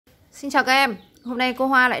Xin chào các em. Hôm nay cô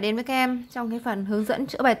Hoa lại đến với các em trong cái phần hướng dẫn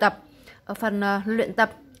chữa bài tập ở phần luyện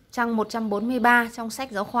tập trang 143 trong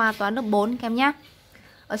sách giáo khoa toán lớp 4 các em nhé.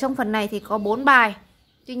 Ở trong phần này thì có 4 bài.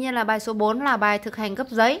 Tuy nhiên là bài số 4 là bài thực hành cấp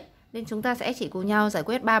giấy nên chúng ta sẽ chỉ cùng nhau giải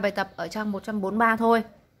quyết 3 bài tập ở trang 143 thôi.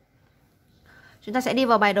 Chúng ta sẽ đi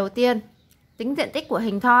vào bài đầu tiên. Tính diện tích của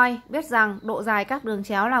hình thoi, biết rằng độ dài các đường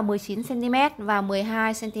chéo là 19 cm và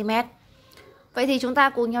 12 cm. Vậy thì chúng ta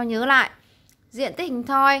cùng nhau nhớ lại. Diện tích hình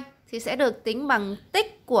thoi thì sẽ được tính bằng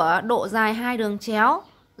tích của độ dài hai đường chéo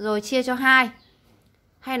rồi chia cho 2.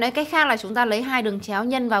 Hay nói cách khác là chúng ta lấy hai đường chéo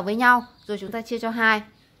nhân vào với nhau rồi chúng ta chia cho 2.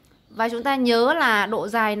 Và chúng ta nhớ là độ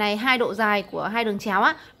dài này, hai độ dài của hai đường chéo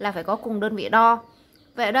là phải có cùng đơn vị đo.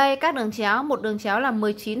 Vậy ở đây các đường chéo, một đường chéo là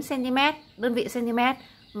 19 cm, đơn vị cm,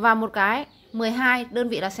 và một cái 12, đơn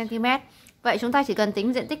vị là cm. Vậy chúng ta chỉ cần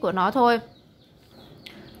tính diện tích của nó thôi.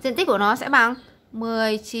 Diện tích của nó sẽ bằng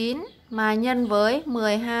 19 mà nhân với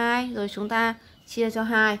 12 rồi chúng ta chia cho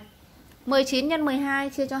 2. 19 nhân 12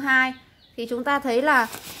 chia cho 2 thì chúng ta thấy là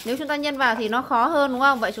nếu chúng ta nhân vào thì nó khó hơn đúng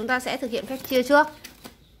không? Vậy chúng ta sẽ thực hiện phép chia trước.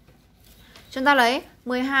 Chúng ta lấy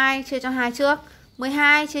 12 chia cho 2 trước.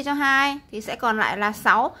 12 chia cho 2 thì sẽ còn lại là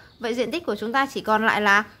 6. Vậy diện tích của chúng ta chỉ còn lại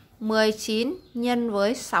là 19 nhân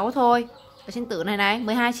với 6 thôi. Ở trên tử này này,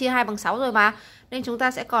 12 chia 2 bằng 6 rồi mà. Nên chúng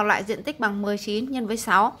ta sẽ còn lại diện tích bằng 19 nhân với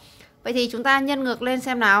 6. Vậy thì chúng ta nhân ngược lên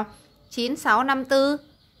xem nào. 9, 6, 54,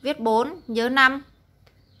 viết 4, nhớ 5.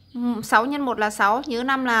 6 nhân 1 là 6, nhớ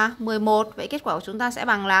 5 là 11. Vậy kết quả của chúng ta sẽ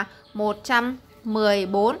bằng là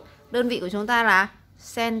 114. Đơn vị của chúng ta là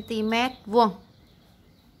cm vuông.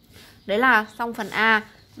 Đấy là xong phần A.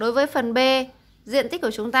 Đối với phần B, diện tích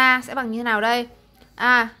của chúng ta sẽ bằng như thế nào đây?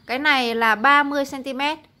 Cái này là 30 cm,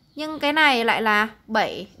 nhưng cái này lại là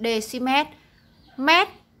 7 dm. Mét,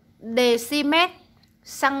 dm,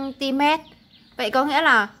 cm. Vậy có nghĩa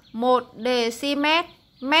là 1 dm,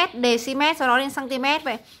 mét, dm, sau đó lên cm.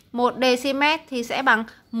 Vậy 1 dm thì sẽ bằng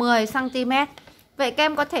 10 cm. Vậy các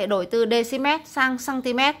em có thể đổi từ dm sang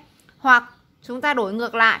cm, hoặc chúng ta đổi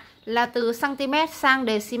ngược lại là từ cm sang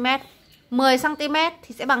dm. 10 cm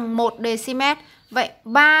thì sẽ bằng 1 dm. Vậy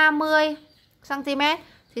 30 cm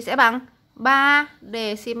thì sẽ bằng 3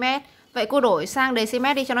 dm. Vậy cô đổi sang dm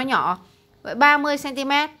đi cho nó nhỏ. Vậy 30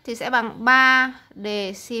 cm thì sẽ bằng 3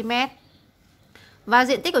 dm. Và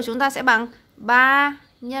diện tích của chúng ta sẽ bằng 3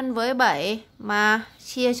 nhân với 7 mà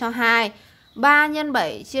chia cho 2. 3 nhân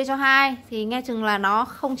 7 chia cho 2 thì nghe chừng là nó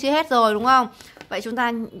không chia hết rồi đúng không? Vậy chúng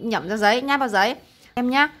ta nhẩm ra giấy, nháp vào giấy. Em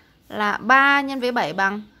nhá, là 3 nhân với 7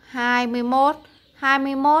 bằng 21.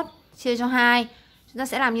 21 chia cho 2. Chúng ta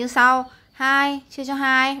sẽ làm như sau. 2 chia cho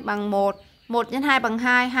 2 bằng 1. 1 nhân 2 bằng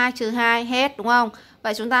 2. 2 trừ 2 hết đúng không?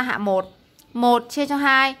 Vậy chúng ta hạ 1. 1 chia cho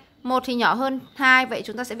 2. 1 thì nhỏ hơn 2. Vậy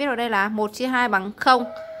chúng ta sẽ viết vào đây là 1 chia 2 bằng 0.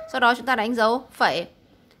 Sau đó chúng ta đánh dấu phẩy.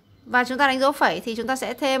 Và chúng ta đánh dấu phẩy thì chúng ta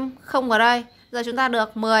sẽ thêm 0 vào đây. Giờ chúng ta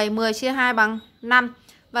được 10. 10 chia 2 bằng 5.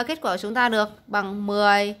 Và kết quả của chúng ta được bằng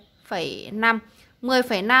 10,5.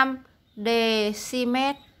 10,5 dm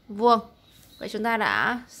vuông. Vậy chúng ta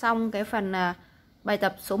đã xong cái phần bài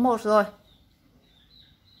tập số 1 rồi.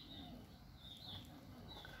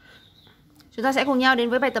 Chúng ta sẽ cùng nhau đến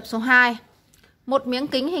với bài tập số 2. Một miếng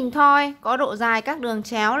kính hình thoi có độ dài các đường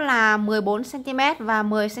chéo là 14 cm và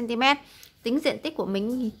 10 cm. Tính diện tích của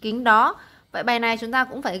miếng kính đó. Vậy bài này chúng ta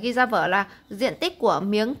cũng phải ghi ra vở là diện tích của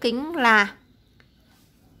miếng kính là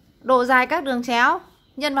độ dài các đường chéo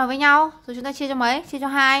nhân vào với nhau rồi chúng ta chia cho mấy? Chia cho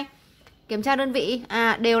 2. Kiểm tra đơn vị,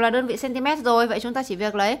 đều là đơn vị cm rồi. Vậy chúng ta chỉ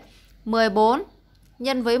việc lấy 14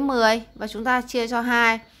 nhân với 10 và chúng ta chia cho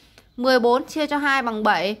 2. 14 chia cho 2 bằng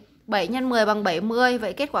 7. 7 nhân 10 bằng 70.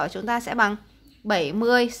 Vậy kết quả của chúng ta sẽ bằng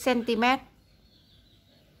 70 cm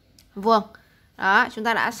vuông. Đó, chúng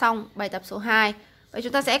ta đã xong bài tập số 2. Vậy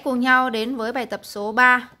chúng ta sẽ cùng nhau đến với bài tập số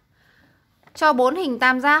 3. Cho 4 hình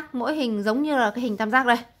tam giác, mỗi hình giống như là cái hình tam giác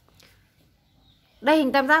đây. Đây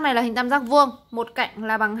hình tam giác này là hình tam giác vuông, một cạnh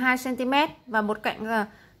là bằng 2 cm và một cạnh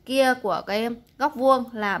kia của cái góc vuông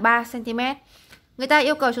là 3 cm. Người ta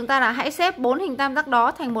yêu cầu chúng ta là hãy xếp 4 hình tam giác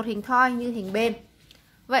đó thành một hình thoi như hình bên.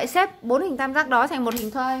 Vậy xếp 4 hình tam giác đó thành một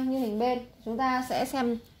hình thoi như hình bên, chúng ta sẽ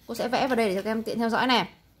xem, cô sẽ vẽ vào đây để cho các em tiện theo dõi này.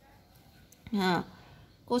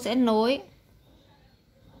 Cô sẽ nối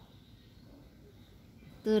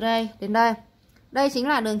từ đây đến đây. Đây chính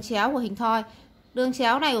là đường chéo của hình thoi. Đường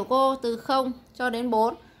chéo này của cô từ 0 cho đến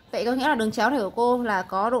 4. Vậy có nghĩa là đường chéo này của cô là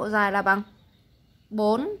có độ dài là bằng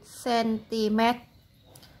 4 cm.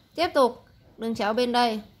 Tiếp tục, đường chéo bên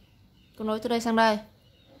đây, cô nối từ đây sang đây.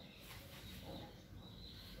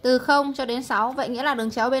 Từ 0 cho đến 6. Vậy nghĩa là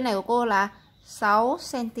đường chéo bên này của cô là 6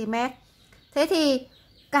 cm. Thế thì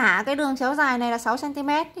cả cái đường chéo dài này là 6 cm.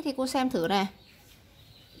 Thế thì cô xem thử này.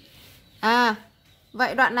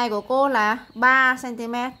 Vậy đoạn này của cô là 3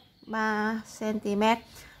 cm. 3 cm.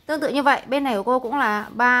 Tương tự như vậy, bên này của cô cũng là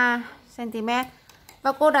 3 cm.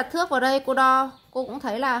 Và cô đặt thước vào đây, cô đo, cô cũng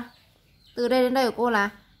thấy là từ đây đến đây của cô là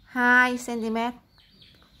 2 cm.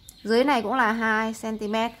 Dưới này cũng là 2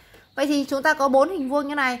 cm. Vậy thì chúng ta có 4 hình vuông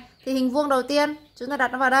như này. Thì hình vuông đầu tiên chúng ta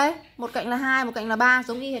đặt nó vào đây. Một cạnh là 2, một cạnh là 3,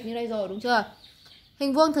 giống y hệt như đây rồi, đúng chưa?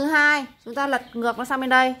 Hình vuông thứ hai chúng ta lật ngược nó sang bên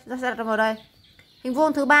đây, chúng ta sẽ đặt nó vào đây. Hình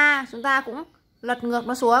vuông thứ ba chúng ta cũng lật ngược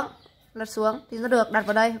nó xuống, lật xuống thì nó được đặt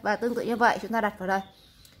vào đây. Và tương tự như vậy chúng ta đặt vào đây.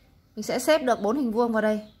 Mình sẽ xếp được 4 hình vuông vào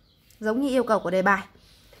đây, giống như yêu cầu của đề bài.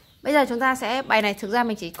 Bây giờ chúng ta sẽ, bài này thực ra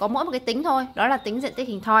mình chỉ có mỗi một cái tính thôi, đó là tính diện tích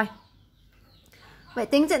hình thoi. Vậy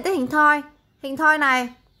tính diện tích hình thoi. Hình thoi này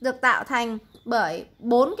được tạo thành bởi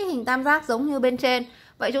 4 cái hình tam giác giống như bên trên.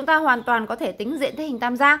 Vậy chúng ta hoàn toàn có thể tính diện tích hình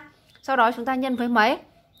tam giác. Sau đó chúng ta nhân với mấy?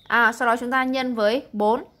 Sau đó chúng ta nhân với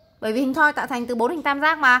 4. Bởi vì hình thoi tạo thành từ 4 hình tam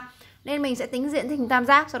giác mà, nên mình sẽ tính diện tích hình tam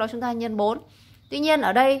giác, sau đó chúng ta nhân 4. Tuy nhiên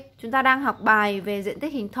ở đây chúng ta đang học bài về diện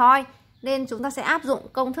tích hình thoi, nên chúng ta sẽ áp dụng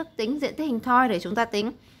công thức tính diện tích hình thoi để chúng ta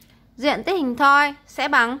tính. Diện tích hình thoi sẽ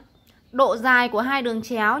bằng độ dài của hai đường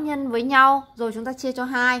chéo nhân với nhau, rồi chúng ta chia cho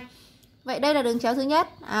 2. Vậy đây là đường chéo thứ nhất,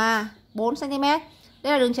 4 cm.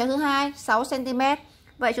 Đây là đường chéo thứ hai, 6 cm.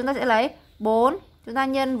 Vậy chúng ta sẽ lấy 4, chúng ta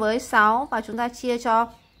nhân với 6 và chúng ta chia cho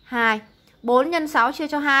 2. 4 nhân 6 chia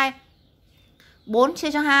cho 2. 4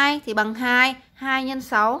 chia cho 2 thì bằng 2, 2 nhân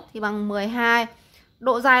 6 thì bằng 12.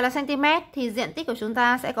 Độ dài là cm thì diện tích của chúng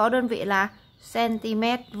ta sẽ có đơn vị là cm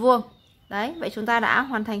vuông. Đấy, vậy chúng ta đã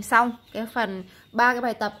hoàn thành xong cái phần 3 cái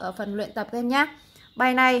bài tập ở phần luyện tập các em nhé.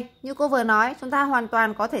 Bài này như cô vừa nói, chúng ta hoàn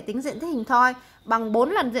toàn có thể tính diện tích hình thoi bằng 4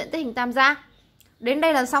 lần diện tích hình tam giác. Đến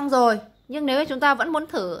đây là xong rồi. Nhưng nếu chúng ta vẫn muốn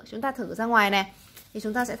thử, chúng ta thử ra ngoài này, thì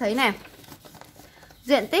chúng ta sẽ thấy này.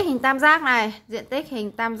 Diện tích hình tam giác này, diện tích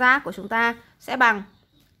hình tam giác của chúng ta sẽ bằng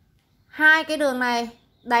hai cái đường này,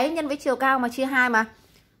 đáy nhân với chiều cao mà chia 2 mà.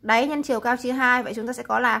 Đáy nhân chiều cao chia 2, vậy chúng ta sẽ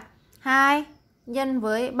có là 2 nhân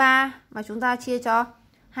với 3 mà chúng ta chia cho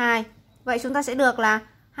 2. Vậy chúng ta sẽ được là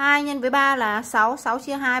 2 nhân với 3 là 6, 6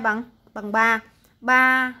 chia 2 bằng 3.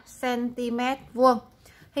 3 cm vuông.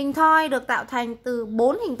 Hình thoi được tạo thành từ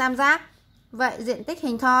 4 hình tam giác. Vậy diện tích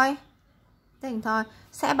hình thoi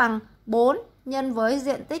sẽ bằng 4 nhân với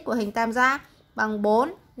diện tích của hình tam giác bằng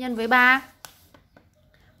 4 nhân với 3.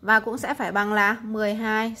 Và cũng sẽ phải bằng là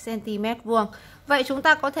 12 cm vuông. Vậy chúng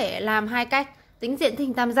ta có thể làm hai cách, tính diện tích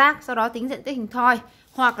hình tam giác, sau đó tính diện tích hình thoi,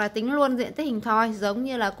 hoặc là tính luôn diện tích hình thoi giống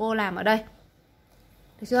như là cô làm ở đây.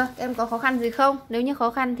 Được chưa? Các em có khó khăn gì không? Nếu như khó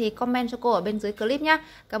khăn thì comment cho cô ở bên dưới clip nhé.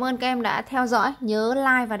 Cảm ơn các em đã theo dõi. Nhớ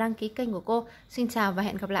like và đăng ký kênh của cô. Xin chào và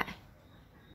hẹn gặp lại.